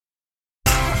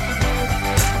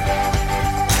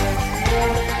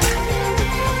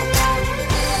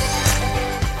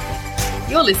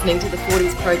You're listening to the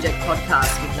 40s Project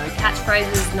podcast with no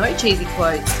catchphrases, no cheesy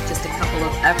quotes, just a couple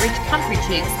of average country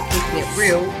chicks keeping it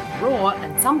real, raw,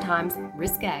 and sometimes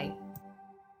risque.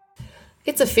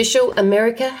 It's official,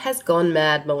 America has gone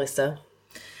mad, Melissa.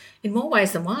 In more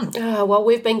ways than one. Oh, well,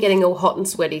 we've been getting all hot and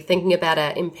sweaty thinking about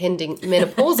our impending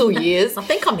menopausal years. I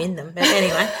think I'm in them, but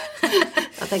anyway.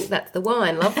 I think that's the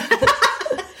wine, love.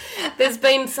 There's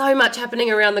been so much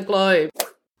happening around the globe.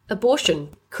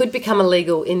 Abortion could become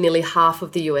illegal in nearly half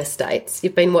of the US states.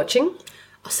 You've been watching?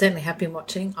 I certainly have been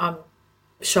watching. I'm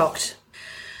shocked.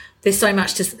 There's so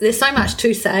much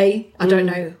to say. I don't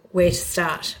know where to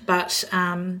start. But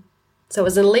so it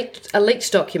was a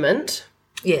leaked document.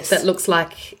 Yes. That looks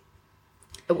like,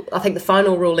 I think the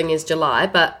final ruling is July,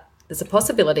 but there's a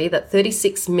possibility that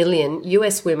 36 million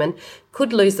US women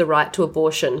could lose the right to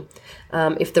abortion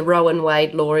if the Roe and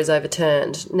Wade law is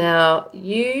overturned. Now,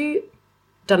 you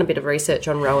done a bit of research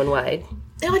on Roe and Wade.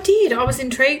 I did. I was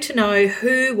intrigued to know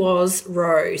who was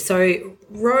Roe. So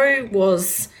Roe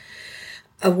was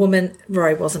a woman.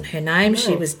 Roe wasn't her name. No.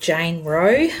 She was Jane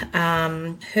Roe.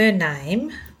 Her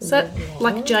name. Is that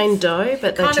like Jane Doe,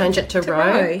 but they changed it to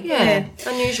Roe? Yeah,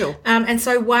 unusual. And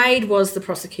so Wade was the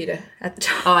prosecutor at the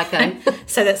time. Oh, okay.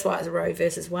 So that's why it's Roe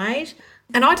versus Wade.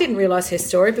 And I didn't realise her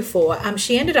story before.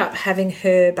 She ended up having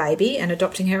her baby and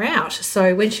adopting her out.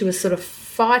 So when she was sort of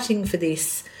fighting for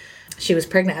this, she was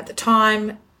pregnant at the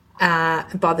time.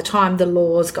 By the time the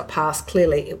laws got passed,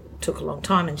 clearly it took a long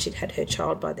time and she'd had her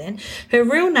child by then. Her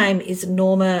real name is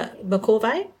Norma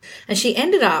McCorvey, and she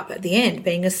ended up at the end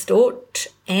being a staunch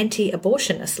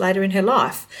anti-abortionist later in her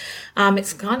life.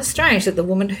 It's kind of strange that the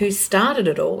woman who started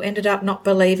it all ended up not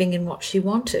believing in what she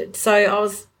wanted. So I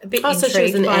was a bit intrigued by that. So she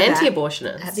was an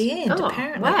anti-abortionist? At the end,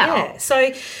 apparently. Wow. Yeah.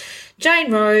 So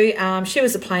Jane Roe, she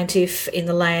was a plaintiff in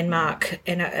the landmark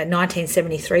in a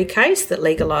 1973 case that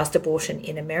legalised abortion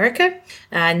in America.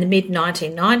 In the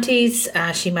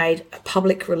mid-1990s, she made a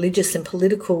public religious and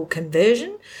political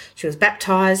conversion. She was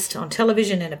baptised on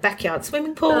television in a backyard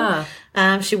swimming pool.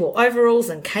 She wore overalls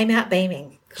and came out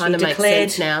beaming. Kind of makes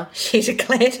sense now. She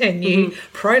declared her new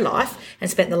pro-life and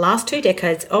spent the last 2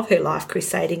 decades of her life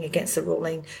crusading against the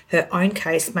ruling her own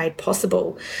case made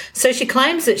possible. So she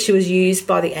claims that she was used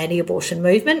by the anti-abortion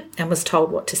movement and was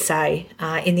told what to say.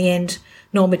 In the end,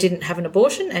 Norma didn't have an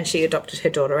abortion and she adopted her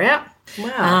daughter out.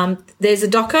 Wow. There's a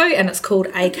doco and it's called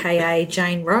AKA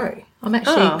Jane Roe. I'm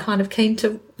actually kind of keen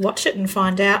to watch it and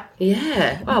find out.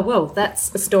 Yeah. Oh, well,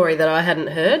 that's a story that I hadn't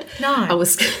heard. No. I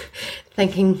was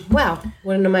thinking, wow,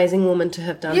 what an amazing woman to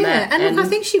have done that. Yeah, and look, I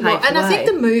think she was. And I think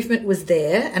the movement was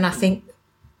there, and I think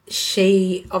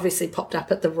she obviously popped up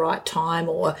at the right time,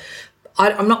 or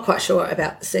I'm not quite sure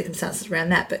about the circumstances around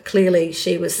that, but clearly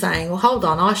she was saying, well, hold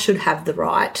on, I should have the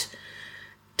right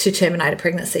to terminate a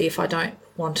pregnancy if I don't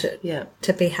want it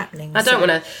to be happening. I don't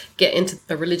want to get into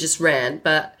a religious rant,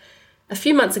 but a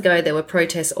few months ago there were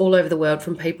protests all over the world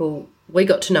from people we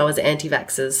got to know as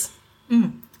anti-vaxxers.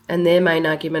 And their main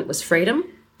argument was freedom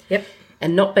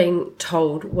and not being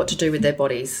told what to do with their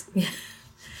bodies. Yeah.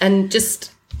 And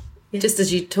just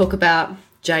as you talk about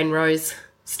Jane Roe's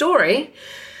story,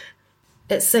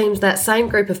 it seems that same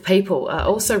group of people are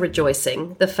also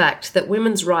rejoicing the fact that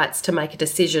women's rights to make a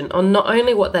decision on not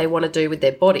only what they want to do with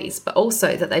their bodies, but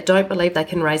also that they don't believe they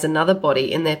can raise another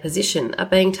body in their position are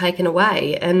being taken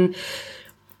away. And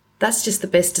that's just the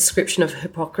best description of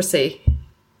hypocrisy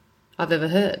I've ever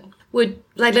heard. Would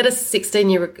they let a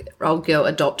 16-year-old girl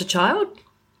adopt a child?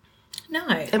 No.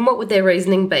 And what would their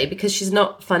reasoning be? Because she's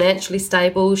not financially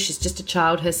stable, she's just a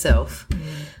child herself.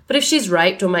 But if she's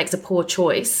raped or makes a poor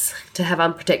choice to have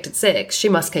unprotected sex, she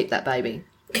must keep that baby.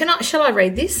 Shall I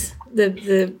read this?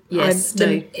 Yes,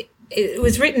 do. It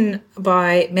was written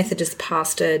by Methodist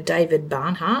pastor David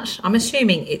Barnhart. I'm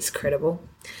assuming it's credible.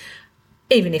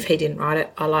 Even if he didn't write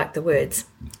it, I like the words.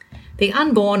 The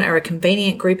unborn are a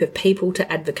convenient group of people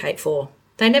to advocate for.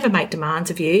 They never make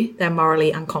demands of you. They're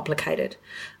morally uncomplicated.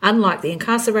 Unlike the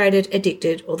incarcerated,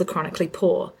 addicted, or the chronically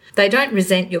poor. They don't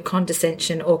resent your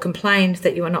condescension or complain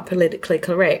that you are not politically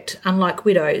correct. Unlike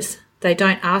widows, they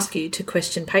don't ask you to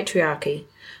question patriarchy.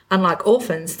 Unlike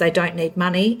orphans, they don't need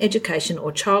money, education,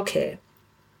 or childcare.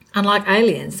 Unlike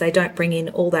aliens, they don't bring in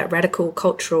all that radical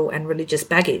cultural and religious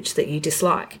baggage that you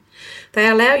dislike. They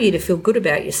allow you to feel good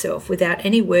about yourself without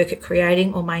any work at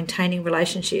creating or maintaining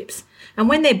relationships. And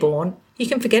when they're born, you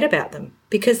can forget about them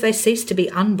because they cease to be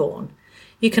unborn.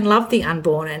 You can love the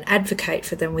unborn and advocate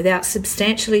for them without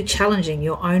substantially challenging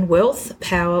your own wealth,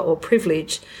 power, or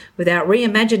privilege, without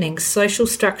reimagining social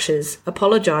structures,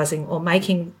 apologising, or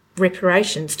making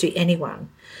reparations to anyone.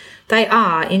 They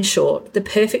are, in short, the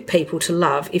perfect people to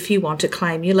love if you want to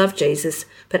claim you love Jesus,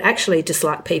 but actually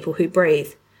dislike people who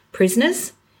breathe.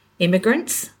 Prisoners,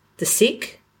 immigrants, the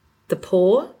sick, the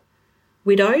poor,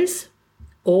 widows,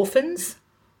 orphans,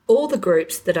 all the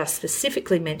groups that are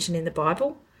specifically mentioned in the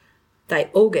Bible, they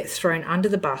all get thrown under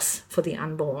the bus for the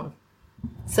unborn.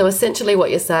 So essentially what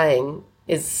you're saying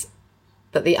is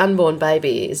that the unborn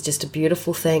baby is just a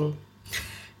beautiful thing.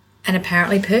 And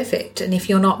apparently perfect. And if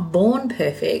you're not born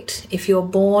perfect, if you're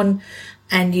born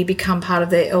and you become part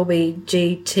of the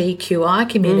LGBTQI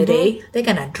community, they're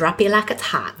going to drop you like it's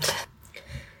hot.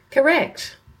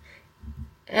 Correct.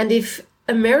 And if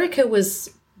America was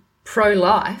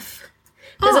pro-life,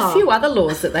 there's a few other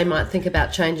laws that they might think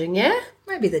about changing, yeah?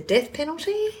 Maybe the death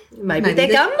penalty. Maybe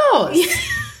their gun laws. Yeah.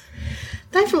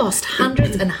 They've lost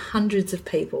hundreds and hundreds of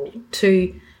people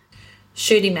to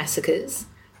shooting massacres,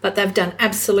 but they've done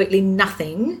absolutely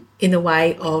nothing in the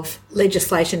way of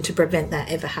legislation to prevent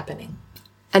that ever happening.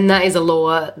 And that is a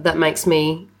law that makes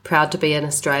me proud to be an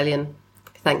Australian.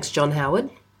 Thanks, John Howard.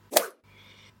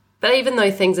 But even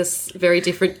though things are very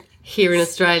different here in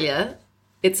Australia,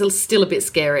 it's still a bit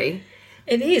scary.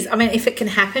 It is. I mean, if it can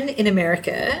happen in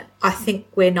America, I think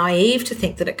we're naive to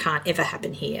think that it can't ever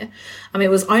happen here. I mean,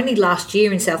 it was only last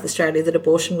year in South Australia that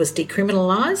abortion was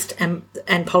decriminalised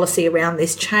and policy around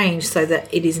this changed so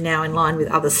that it is now in line with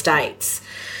other states.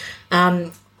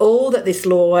 All that this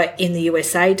law in the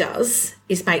USA does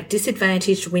is make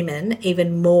disadvantaged women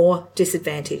even more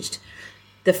disadvantaged.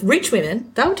 The rich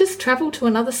women, they'll just travel to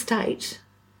another state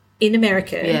in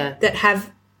America that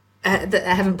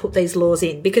haven't put these laws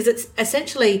in, because it's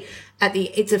essentially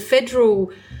it's a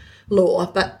federal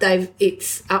law, but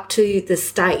it's up to the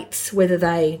states whether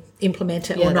they implement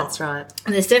it or not. That's right.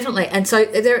 And there's definitely, and so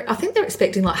I think they're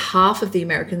expecting like half of the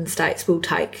American states will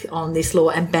take on this law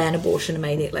and ban abortion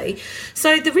immediately.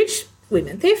 So the rich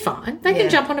women, they're fine. They can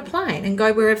jump on a plane and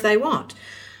go wherever they want.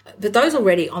 But those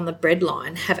already on the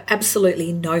breadline have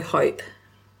absolutely no hope.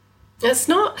 It's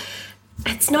not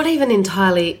even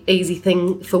entirely easy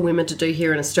thing for women to do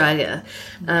here in Australia,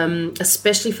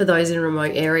 especially for those in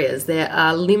remote areas. There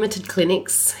are limited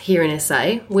clinics here in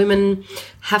SA. Women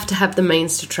have to have the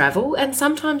means to travel, and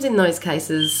sometimes in those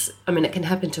cases, I mean, it can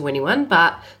happen to anyone,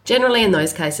 but generally in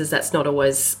those cases, that's not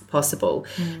always possible.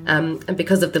 And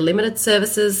because of the limited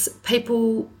services,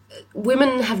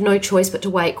 women have no choice but to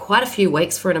wait quite a few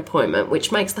weeks for an appointment,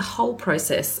 which makes the whole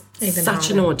process even such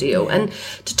harder. An ordeal. Yeah. And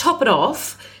to top it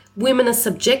off, women are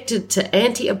subjected to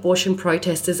anti-abortion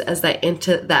protesters as they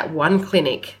enter that one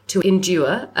clinic to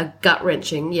endure a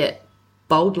gut-wrenching yet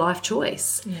bold life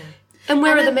choice. Yeah. And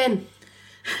where are the men?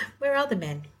 Where are the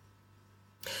men?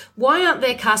 Why aren't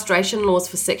there castration laws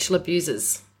for sexual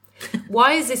abusers?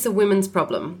 Why is this a women's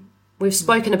problem? We've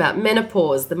spoken about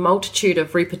menopause, the multitude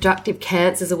of reproductive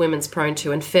cancers a women's prone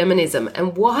to, and feminism.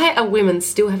 And why are women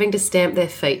still having to stamp their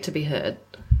feet to be heard?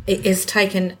 It has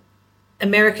taken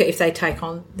America, if they take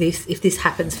on this, if this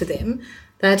happens for them,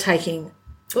 they're taking...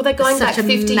 Well, they're going back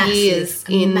 50 years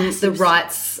in the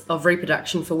rights of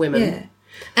reproduction for women. Yeah.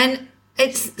 And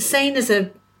it's seen as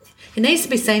it needs to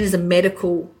be seen as a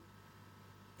medical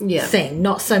thing,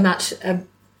 not so much a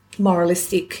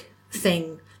moralistic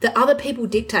thing that other people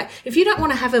dictate. If you don't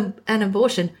want to have an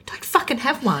abortion, don't fucking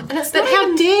have one. And but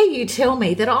how dare you tell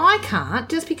me that I can't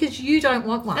just because you don't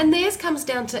want one? And theirs comes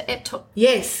down to ectopic.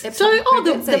 Yes.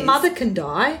 The mother can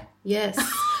die. Yes.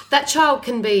 That child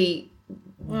can be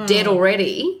dead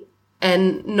already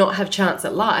and not have chance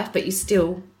at life, but you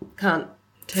still can't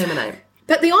terminate.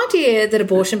 But the idea that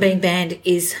abortion being banned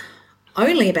is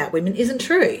only about women isn't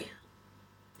true.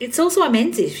 It's also a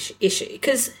men's issue,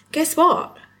 because guess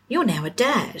what? You're now a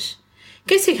dad.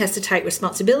 Guess who has to take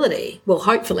responsibility? Well,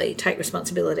 hopefully take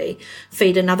responsibility.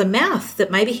 Feed another mouth that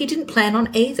maybe he didn't plan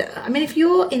on either. I mean, if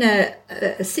you're in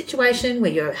a situation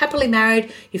where you're happily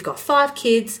married, you've got 5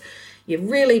 kids,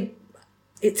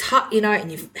 it's hot,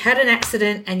 and you've had an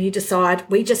accident and you decide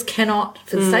we just cannot,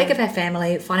 for the sake of our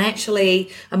family,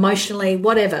 financially, emotionally,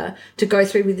 whatever, to go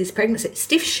through with this pregnancy.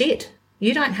 Stiff shit.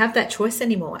 You don't have that choice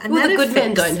anymore. And the good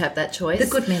men don't have that choice. The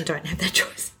good men don't have that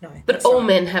choice, no. But all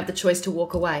men have the choice to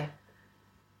walk away.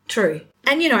 True.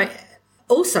 And,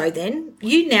 also then,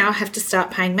 you now have to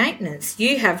start paying maintenance.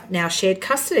 You have now shared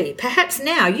custody. Perhaps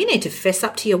now you need to fess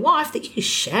up to your wife that you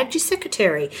shagged your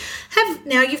secretary.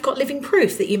 Now you've got living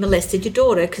proof that you molested your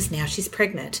daughter because now she's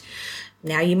pregnant.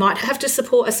 Now you might have to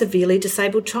support a severely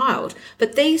disabled child,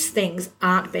 but these things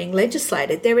aren't being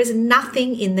legislated. There is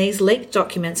nothing in these leaked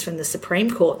documents from the Supreme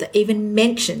Court that even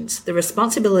mentions the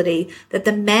responsibility that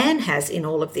the man has in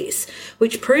all of this,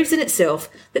 which proves in itself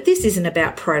that this isn't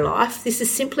about pro-life. This is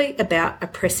simply about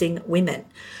oppressing women.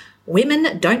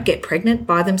 women don't get pregnant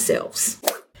by themselves.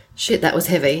 Shit, that was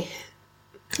heavy.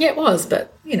 Yeah, it was,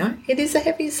 but, it is a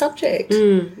heavy subject.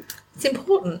 It's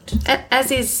important.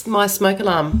 As is my smoke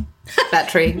alarm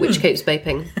battery, which keeps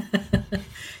beeping.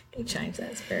 You change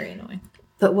that. It's very annoying.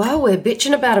 But while we're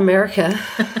bitching about America,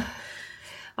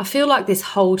 I feel like this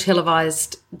whole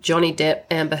televised Johnny Depp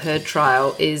Amber Heard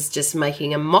trial is just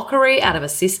making a mockery out of a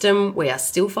system we are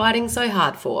still fighting so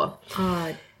hard for.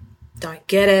 I don't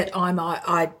get it.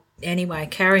 Anyway,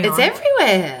 carry on. It's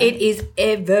everywhere. It is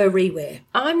everywhere.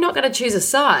 I'm not going to choose a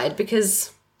side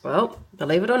because, well,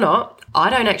 believe it or not,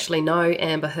 I don't actually know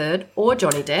Amber Heard or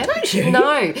Johnny Depp. Don't you?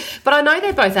 No, but I know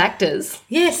they're both actors.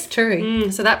 Yes,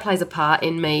 true. So that plays a part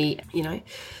in me,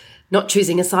 not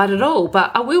choosing a side at all.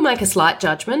 But I will make a slight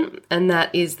judgment, and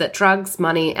that is that drugs,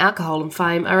 money, alcohol and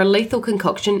fame are a lethal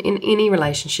concoction in any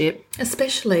relationship.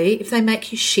 Especially if they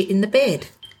make you shit in the bed.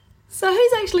 So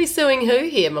who's actually suing who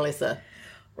here, Melissa?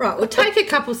 Right, we'll take a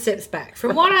couple steps back.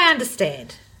 From what I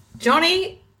understand,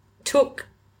 Johnny took,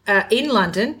 in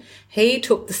London, he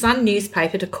took the Sun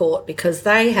newspaper to court because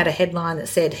they had a headline that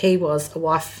said he was a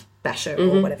wife basher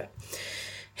or whatever.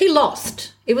 He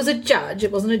lost. It was a judge.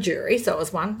 It wasn't a jury, so it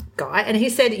was one guy. And he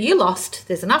said, you lost.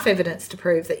 There's enough evidence to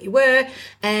prove that you were,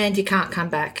 and you can't come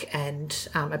back and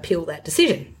appeal that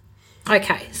decision.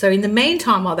 Okay, so in the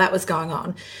meantime, while that was going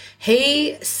on,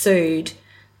 he sued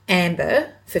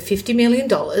Amber for $50 million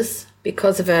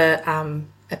because of a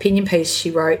opinion piece she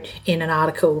wrote in an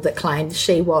article that claimed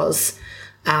she was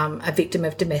a victim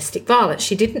of domestic violence.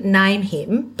 She didn't name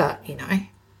him, but,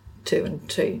 2 and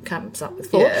 2 comes up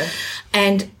with 4. Yeah.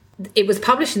 And it was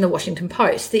published in the Washington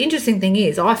Post. The interesting thing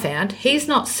is, I found, he's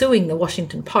not suing the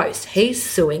Washington Post. He's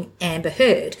suing Amber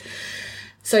Heard.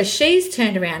 So she's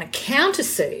turned around and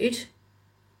countersued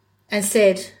and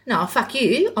said, no, fuck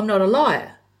you, I'm not a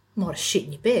liar. I might have shit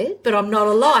in your bed, but I'm not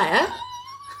a liar.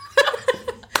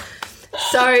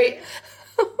 So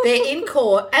they're in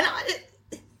court, and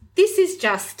this is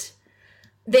just,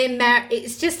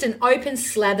 it's just an open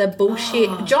slather bullshit.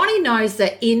 Oh. Johnny knows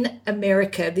that in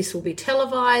America this will be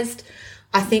televised.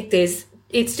 I think it's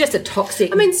just a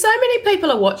toxic... I mean, so many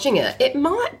people are watching it. It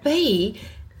might be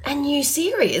a new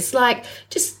series, like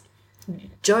just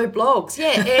Joe Blogs.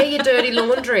 Yeah, air your dirty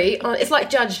laundry. It's like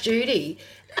Judge Judy.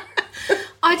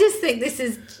 I just think this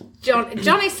is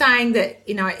Johnny saying that,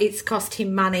 it's cost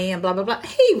him money and blah, blah, blah.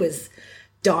 He was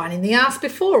dying in the arse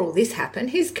before all this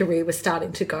happened. His career was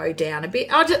starting to go down a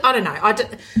bit. I don't know.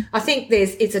 I think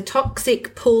it's a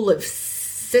toxic pool of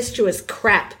incestuous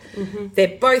crap. Mm-hmm.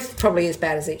 They're both probably as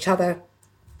bad as each other.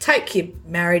 Take your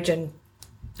marriage and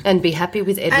be happy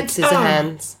with Edward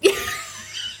Scissorhands.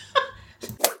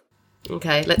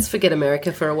 Okay, let's forget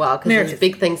America for a while because there's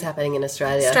big things happening in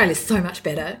Australia. Australia's so much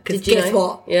better because guess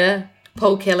what? Yeah,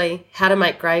 Paul Kelly, How to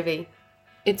Make Gravy.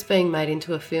 It's being made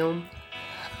into a film.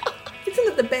 Isn't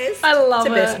it the best? I love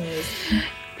it. It's the best news.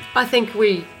 I think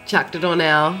we chucked it on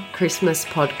our Christmas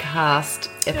podcast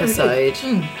episode.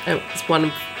 It's one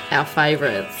of our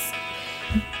favourites.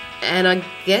 And I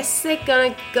guess they're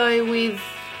going to go with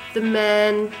the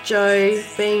man, Joe,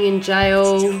 being in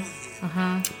jail.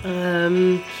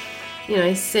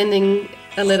 Sending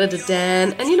a letter to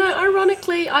Dan. And,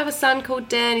 ironically, I have a son called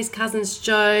Dan. His cousin's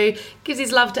Joe. Gives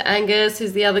his love to Angus,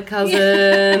 who's the other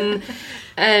cousin.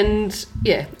 And,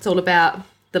 it's all about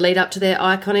the lead up to their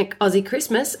iconic Aussie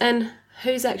Christmas and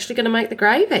who's actually going to make the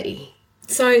gravy.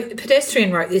 So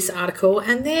Pedestrian wrote this article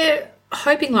and they're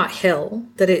hoping like hell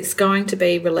that it's going to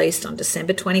be released on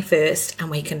December 21st and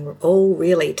we can all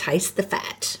really taste the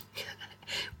fat.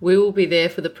 We will be there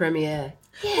for the premiere.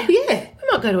 Yeah. Oh, yeah. We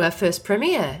might go to our first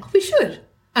premiere. Oh, we should.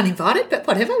 Uninvited, but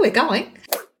whatever, we're going.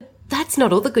 That's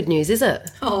not all the good news, is it?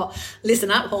 Oh,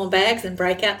 listen up, hornbags, and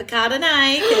break out the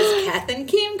Chardonnay, because Kath and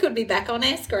Kim could be back on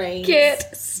our screens.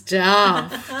 Get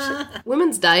stuffed.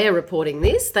 Women's Day are reporting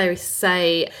this. They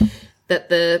say that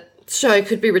the show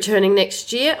could be returning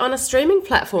next year on a streaming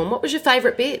platform. What was your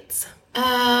favourite bits?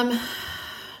 I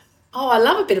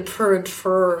love a bit of purr and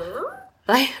true.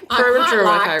 Purr and true are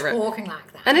my favourite. Talking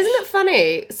like that. And isn't it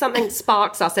funny? Something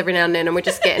sparks us every now and then and we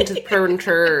just get into the purr and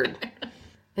true.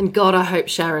 And God, I hope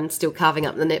Sharon's still carving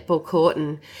up the netball court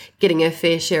and getting her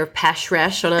fair share of pash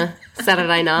rash on a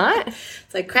Saturday night.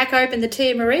 So crack open the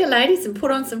Tia Maria, ladies, and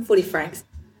put on some footy franks.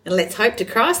 And let's hope to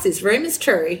Christ this rumour's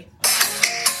true.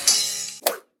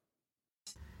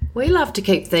 We love to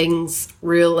keep things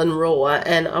real and raw,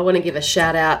 and I want to give a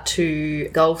shout out to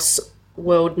golf's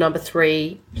world number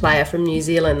 3 player from New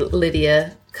Zealand,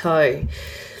 Lydia Ko.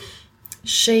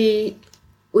 She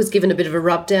was given a bit of a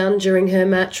rub down during her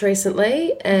match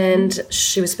recently, and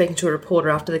she was speaking to a reporter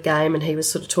after the game, and he was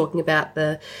sort of talking about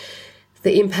the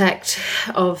the impact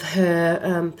of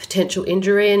her potential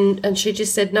injury, and she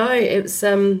just said, no, it was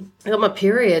I got my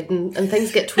period and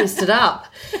things get twisted up.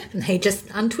 And he just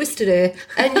untwisted her.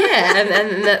 And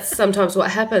and that's sometimes what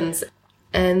happens.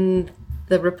 And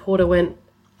the reporter went,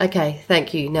 okay,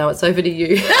 thank you, now it's over to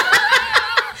you.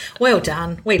 Well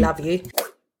done, we love you.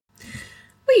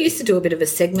 We used to do a bit of a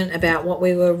segment about what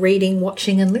we were reading,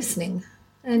 watching and listening,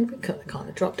 and we kind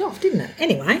of dropped off, didn't it?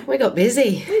 Anyway. We got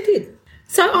busy. We did.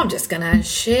 So I'm just going to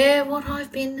share what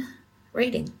I've been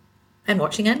reading and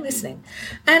watching and listening.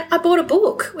 And I bought a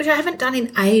book, which I haven't done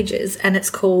in ages, and it's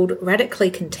called Radically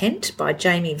Content by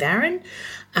Jamie Varon.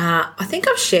 I think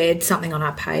I've shared something on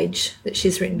our page that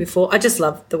she's written before. I just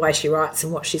love the way she writes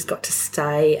and what she's got to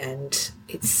say, and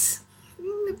it's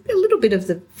a little bit of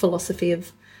the philosophy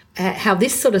of how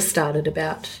this sort of started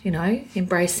about,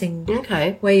 embracing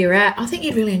where you're at. I think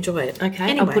you'd really enjoy it. Okay,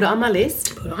 anyway, I'll put it on my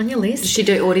list. Put it on your list. Does she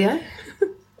do audio?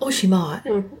 Or she might.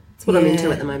 That's what I'm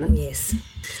into at the moment. Yes.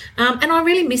 And I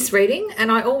really miss reading,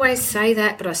 and I always say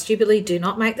that, but I stupidly do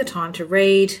not make the time to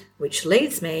read, which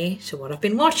leads me to what I've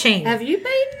been watching. Have you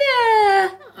been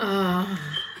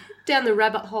down the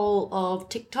rabbit hole of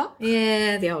TikTok?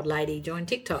 Yeah, the old lady joined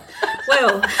TikTok.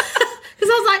 Well, because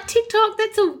I was like, TikTok,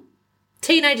 that's all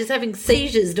teenagers having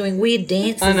seizures doing weird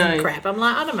dances and crap. I'm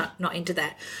like, I'm not into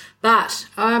that. But,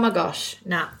 oh my gosh,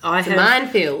 no. It's a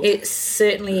minefield. It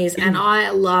certainly is. And I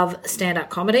love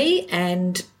stand-up comedy,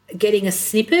 and getting a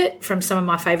snippet from some of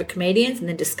my favourite comedians and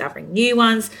then discovering new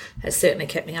ones has certainly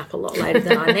kept me up a lot later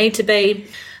than I need to be.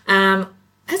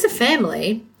 As a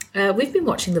family, we've been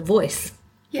watching The Voice.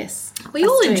 Yes. We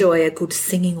all enjoy a good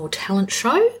singing or talent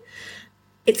show.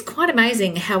 It's quite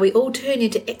amazing how we all turn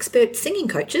into expert singing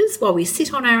coaches while we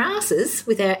sit on our asses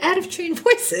with our out-of-tune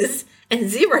voices and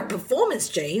zero performance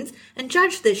genes and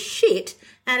judge the shit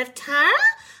out of Tara.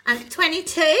 I'm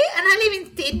 22 and I live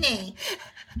in Sydney.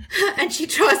 And she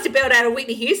tries to belt out a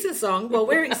Whitney Houston song while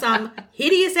wearing some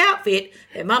hideous outfit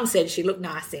her mum said she looked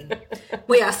nice in.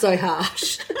 We are so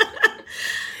harsh.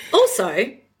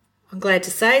 Also, I'm glad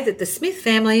to say that the Smith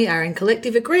family are in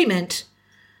collective agreement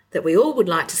that we all would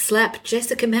like to slap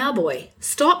Jessica Mauboy.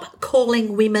 Stop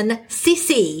calling women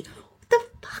sissy. What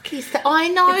the fuck is that? I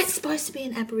know it's supposed to be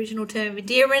an Aboriginal term of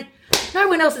endearment. No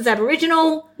one else is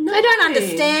Aboriginal. No. They don't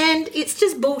understand. It's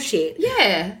just bullshit.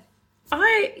 Yeah.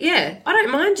 I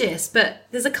don't mind Jess, but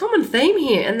there's a common theme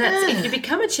here, and that's if you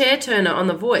become a chair turner on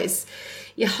The Voice,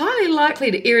 you're highly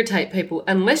likely to irritate people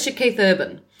unless you're Keith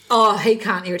Urban. Oh, he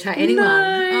can't irritate anyone.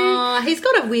 No. Oh, he's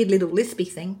got a weird little lispy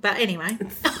thing, but anyway.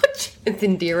 It's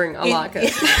endearing. I like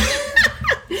it.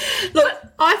 Look,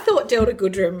 I thought Delta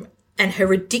Goodrem and her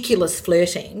ridiculous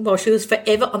flirting while she was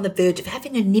forever on the verge of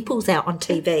having her nipples out on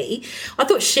TV, I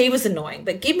thought she was annoying,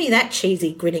 but give me that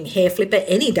cheesy grinning hair flipper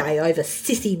any day over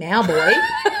Sissy Mauboy. And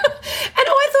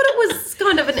I thought it was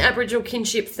kind of an Aboriginal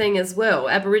kinship thing as well.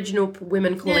 Aboriginal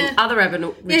women calling other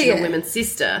Aboriginal women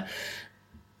sister.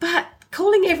 But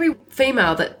calling every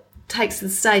female that takes the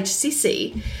stage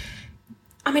sissy,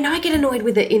 I mean, I get annoyed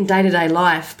with it in day-to-day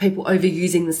life, people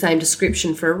overusing the same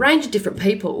description for a range of different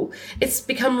people. It's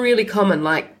become really common,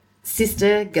 like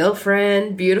sister,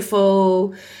 girlfriend,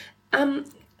 beautiful. I'm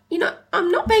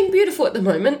not being beautiful at the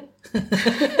moment.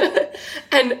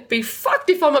 And be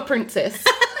fucked if I'm a princess.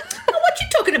 What you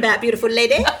talking about, beautiful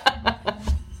lady?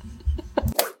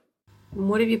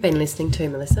 What have you been listening to,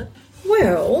 Melissa?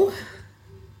 Well,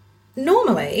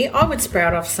 normally I would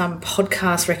sprout off some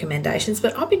podcast recommendations,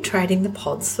 but I've been trading the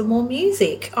pods for more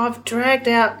music. I've dragged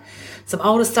out some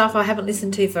older stuff I haven't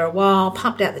listened to for a while,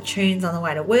 pumped out the tunes on the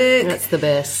way to work. That's the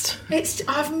best.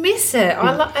 I've missed it.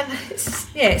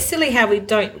 It's silly how we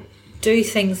don't do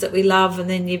things that we love, and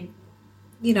then you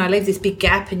leave this big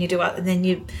gap and you do it, and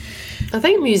then I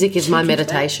think music is my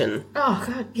meditation. Oh,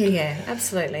 God, yeah,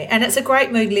 absolutely. And it's a great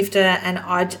mood lifter, and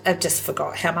I just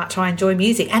forgot how much I enjoy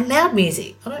music, and loud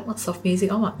music. I don't want soft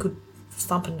music. I want good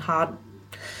thumping hard.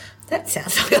 That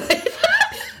sounds like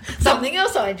something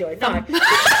else I enjoy. No.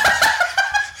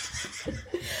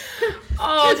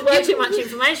 There's way too much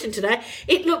information today.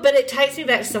 But it takes me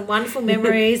back to some wonderful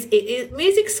memories.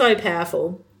 Music's so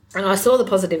powerful. And I saw the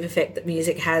positive effect that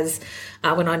music has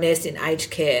when I nursed in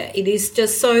aged care. It is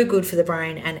just so good for the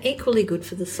brain and equally good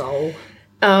for the soul.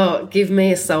 Oh, give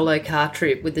me a solo car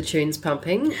trip with the tunes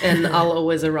pumping and I'll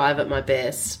always arrive at my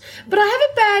best. But I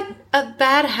have a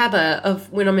bad habit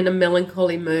of when I'm in a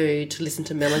melancholy mood to listen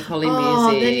to melancholy music.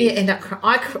 Oh, then you end up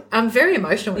crying. I'm very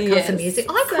emotional when it comes to music.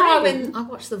 I cry when I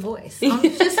watch The Voice. I'm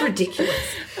just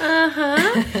ridiculous.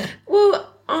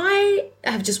 Well, I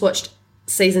have just watched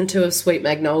Season 2 of Sweet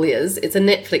Magnolias. It's a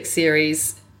Netflix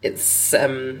series. It's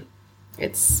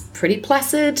It's pretty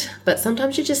placid, but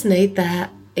sometimes you just need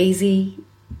that easy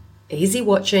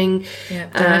watching. Yeah,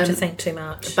 don't have to think too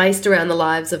much. Based around the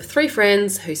lives of three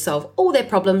friends who solve all their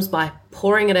problems by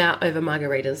pouring it out over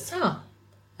margaritas. Oh,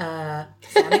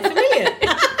 sounding familiar.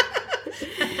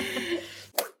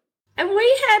 And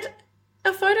we had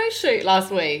a photo shoot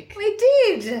last week. We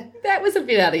did. That was a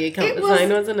bit out of your comfort zone,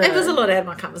 wasn't it? It was a lot out of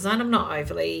my comfort zone. I'm not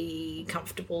overly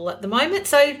comfortable at the moment,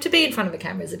 so to be in front of a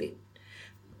camera is a bit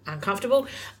uncomfortable.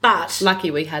 But lucky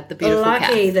we had the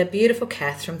beautiful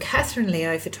Kath from Catherine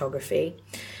Leo Photography.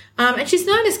 And she's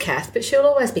known as Kath, but she'll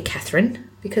always be Catherine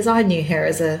because I knew her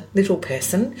as a little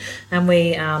person, and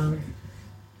we...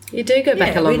 you do go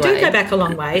back a long way. We do go back a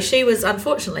long way. She was,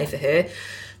 unfortunately for her,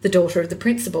 the daughter of the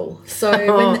principal.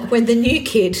 So when the new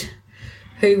kid,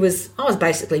 I was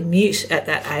basically mute at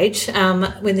that age,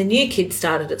 when the new kid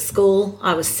started at school,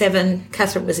 I was 7,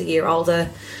 Catherine was a year older,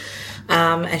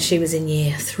 and she was in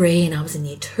year 3 and I was in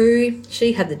year 2.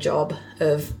 She had the job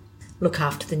of look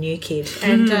after the new kid,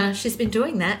 and she's been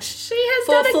doing that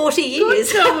for 40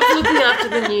 years. Good job of looking after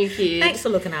the new kid. Thanks for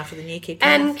looking after the new kid,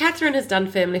 Kath. And Catherine has done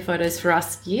family photos for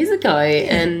us years ago,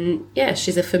 and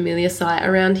she's a familiar sight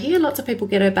around here. Lots of people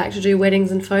get her back to do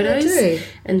weddings and photos. They do.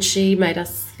 And she made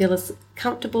us feel as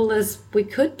comfortable as we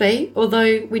could be,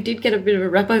 although we did get a bit of a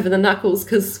rap over the knuckles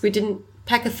because we didn't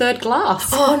pack a third glass.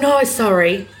 Oh no,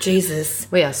 sorry. Jesus.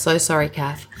 We are so sorry,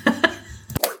 Kath.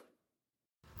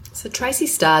 So Tracy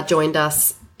Starr joined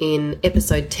us in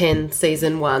episode 10,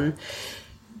 season 1.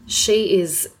 She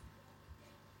is,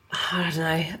 I don't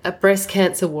know, a breast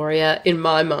cancer warrior in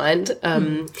my mind.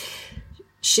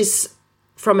 She's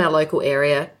from our local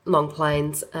area, Long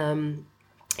Plains.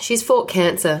 She's fought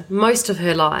cancer most of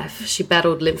her life. She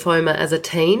battled lymphoma as a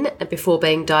teen before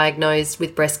being diagnosed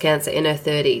with breast cancer in her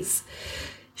 30s.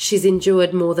 She's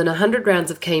endured more than 100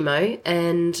 rounds of chemo,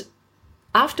 and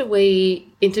after we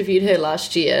interviewed her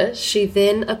last year, she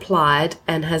then applied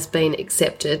and has been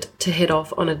accepted to head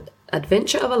off on an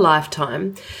adventure of a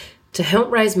lifetime to help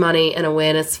raise money and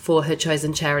awareness for her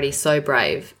chosen charity, So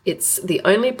Brave. It's the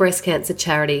only breast cancer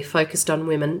charity focused on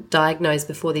women diagnosed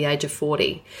before the age of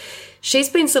 40. She's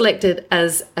been selected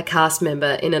as a cast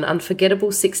member in an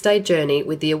unforgettable 6-day journey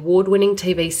with the award-winning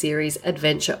TV series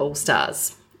Adventure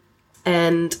All-Stars.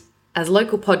 And as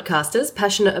local podcasters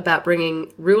passionate about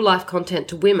bringing real-life content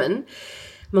to women,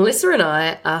 Melissa and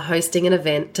I are hosting an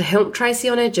event to help Tracy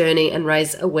on her journey and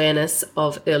raise awareness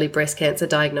of early breast cancer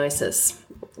diagnosis.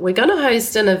 We're going to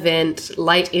host an event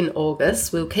late in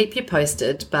August. We'll keep you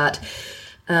posted, but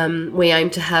we aim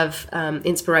to have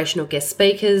inspirational guest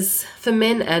speakers for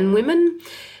men and women.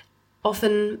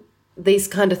 Often these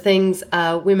kind of things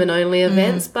are women-only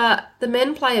events, but the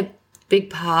men play a big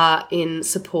part in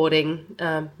supporting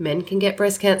men can get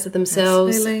breast cancer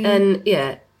themselves. Absolutely.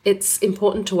 And it's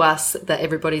important to us that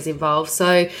everybody's involved.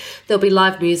 So there'll be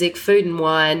live music, food and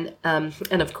wine,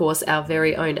 and of course our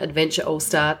very own Adventure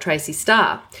All-Star Tracy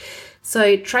Starr.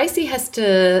 So Tracy has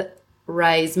to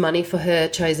raise money for her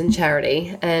chosen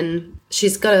charity, and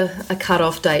she's got a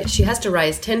cut-off date. She has to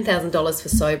raise $10,000 for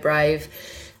So Brave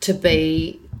to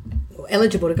be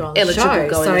eligible to go on the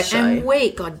show.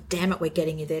 And God damn it, we're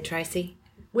getting you there, Tracy.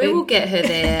 We will get her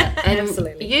there. And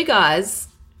absolutely. You guys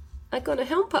are going to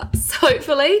help us,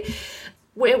 hopefully.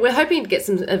 We're hoping to get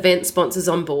some event sponsors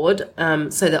on board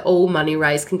so that all money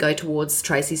raised can go towards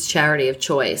Tracy's charity of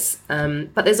choice.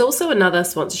 But there's also another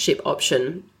sponsorship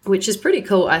option, which is pretty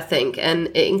cool, I think, and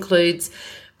it includes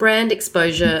brand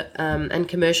exposure and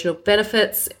commercial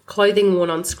benefits, clothing worn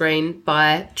on screen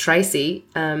by Tracy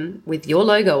with your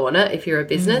logo on it if you're a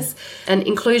business, and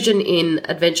inclusion in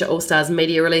Adventure All-Stars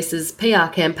media releases, PR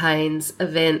campaigns,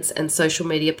 events and social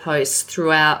media posts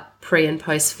throughout pre- and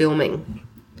post-filming.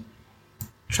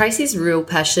 Tracy's real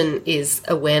passion is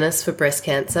awareness for breast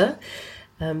cancer.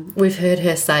 We've heard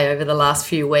her say over the last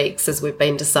few weeks as we've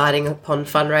been deciding upon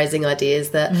fundraising ideas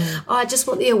that, I just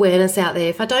want the awareness out there.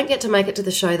 If I don't get to make it to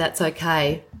the show, that's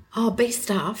okay. Oh, be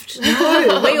stuffed.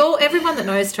 No, everyone that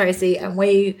knows Tracy, and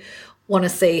we want to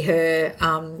see her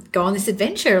go on this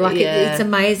adventure. It's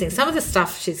amazing. Some of the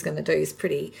stuff she's going to do is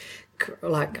pretty...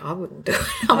 I wouldn't do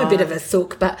it. I'm a bit of a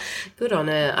sook, but good on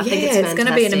her. I think it's going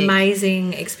to be an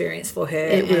amazing experice for her.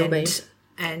 It will be.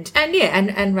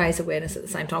 And raise awareness at the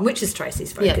same time, which is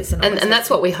Tracy's focus. Yeah. And that's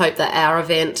what we hope that our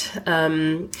event,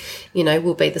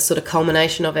 will be the sort of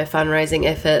culmination of our fundraising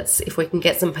efforts. If we can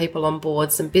get some people on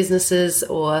board, some businesses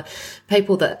or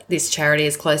people that this charity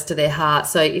is close to their heart.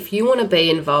 So if you want to be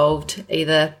involved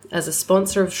either as a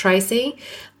sponsor of Tracy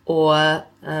or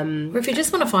if you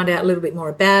just want to find out a little bit more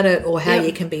about it or how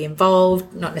you can be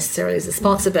involved, not necessarily as a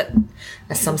sponsor, but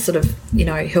as some sort of,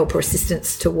 help or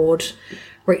assistance toward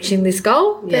reaching this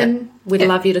goal, then we'd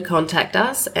love you to contact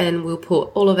us, and we'll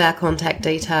put all of our contact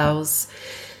details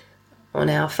on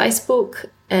our Facebook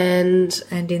and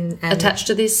attached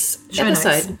to this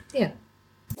episode. Notes. Yeah.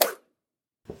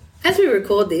 As we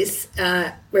record this,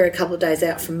 we're a couple of days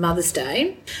out from Mother's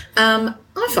Day. I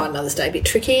find Mother's Day a bit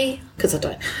tricky because I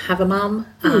don't have a mum,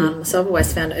 so I've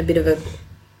always found it a bit of a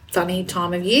funny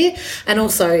time of year, and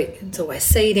also it's always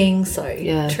seeding, so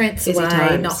Trent's away,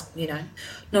 times.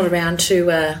 not around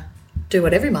to do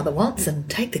what every mother wants and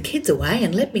take the kids away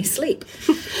and let me sleep.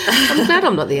 I'm glad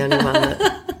I'm not the only one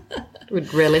that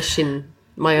would relish in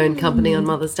my own company on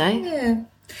Mother's Day. Yeah.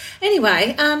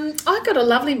 Anyway, I got a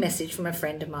lovely message from a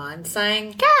friend of mine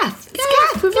saying, Kath,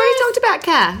 we've already talked about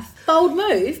Kath. Bold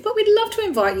move, but we'd love to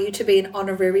invite you to be an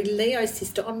honorary Leo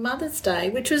sister on Mother's Day,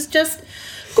 which was just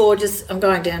gorgeous. I'm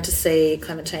going down to see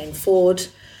Clementine Ford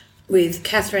with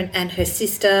Catherine and her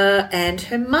sister and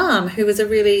her mum, who was a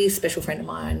really special friend of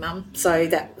my own mum. So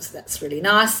that's really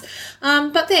nice.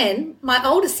 But then my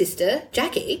older sister,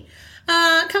 Jackie,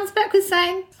 comes back with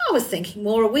saying, I was thinking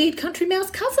more a weird country mouse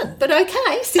cousin, but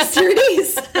okay, sister it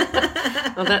is.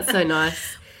 Oh, that's so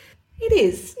nice. It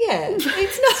is, yeah.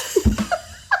 It's not...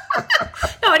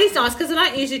 No, it is nice because I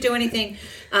don't usually do anything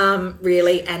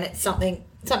really, and it's something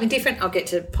different. I'll get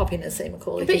to pop in and see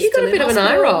Macaulay. But you got a bit of an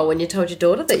eye roll when you told your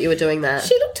daughter that you were doing that.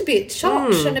 She looked a bit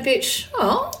shocked and a bit, what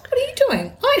are you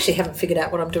doing? I actually haven't figured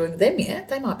out what I'm doing with them yet.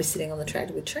 They might be sitting on the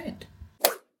tractor with Trent.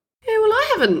 Yeah, well,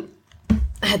 I haven't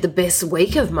had the best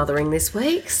week of mothering this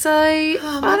week, so I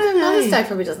don't know. Mother's Day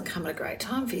probably doesn't come at a great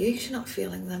time for you because you're not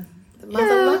feeling the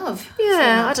mother love.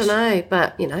 Yeah, I don't know,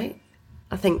 but,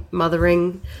 I think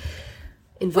mothering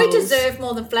involves... We deserve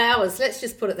more than flowers, let's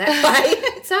just put it that way.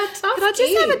 It's our tough Could I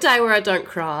just have a day where I don't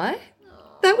cry?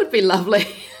 That would be lovely.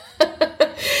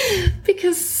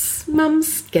 Because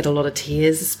mums get a lot of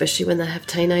tears, especially when they have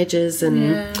teenagers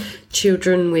and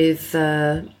children with...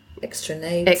 Extra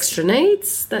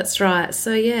needs, that's right.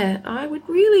 So, I would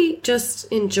really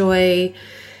just enjoy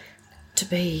to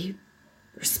be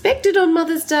respected on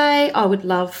Mother's Day. I would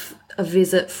love a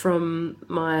visit from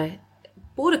my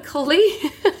border collie,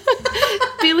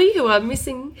 Billy, who I'm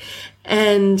missing,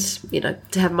 and,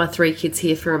 to have my 3 kids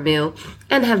here for a meal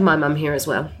and have my mum here as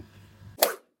well.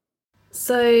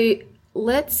 So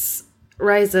let's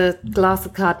raise a glass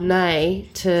of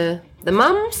Chardonnay to the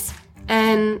mums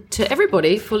and to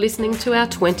everybody for listening to our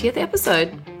 20th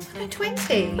episode.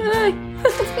 20? I know.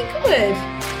 That's been good.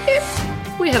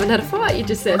 Yep. We haven't had a fight, you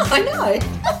just said. I know.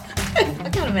 I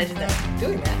can't imagine that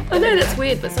doing that. I know that's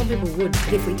weird, but some people would.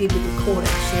 But if we did, we'd record it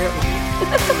and share it with you.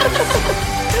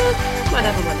 Might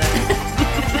happen one day.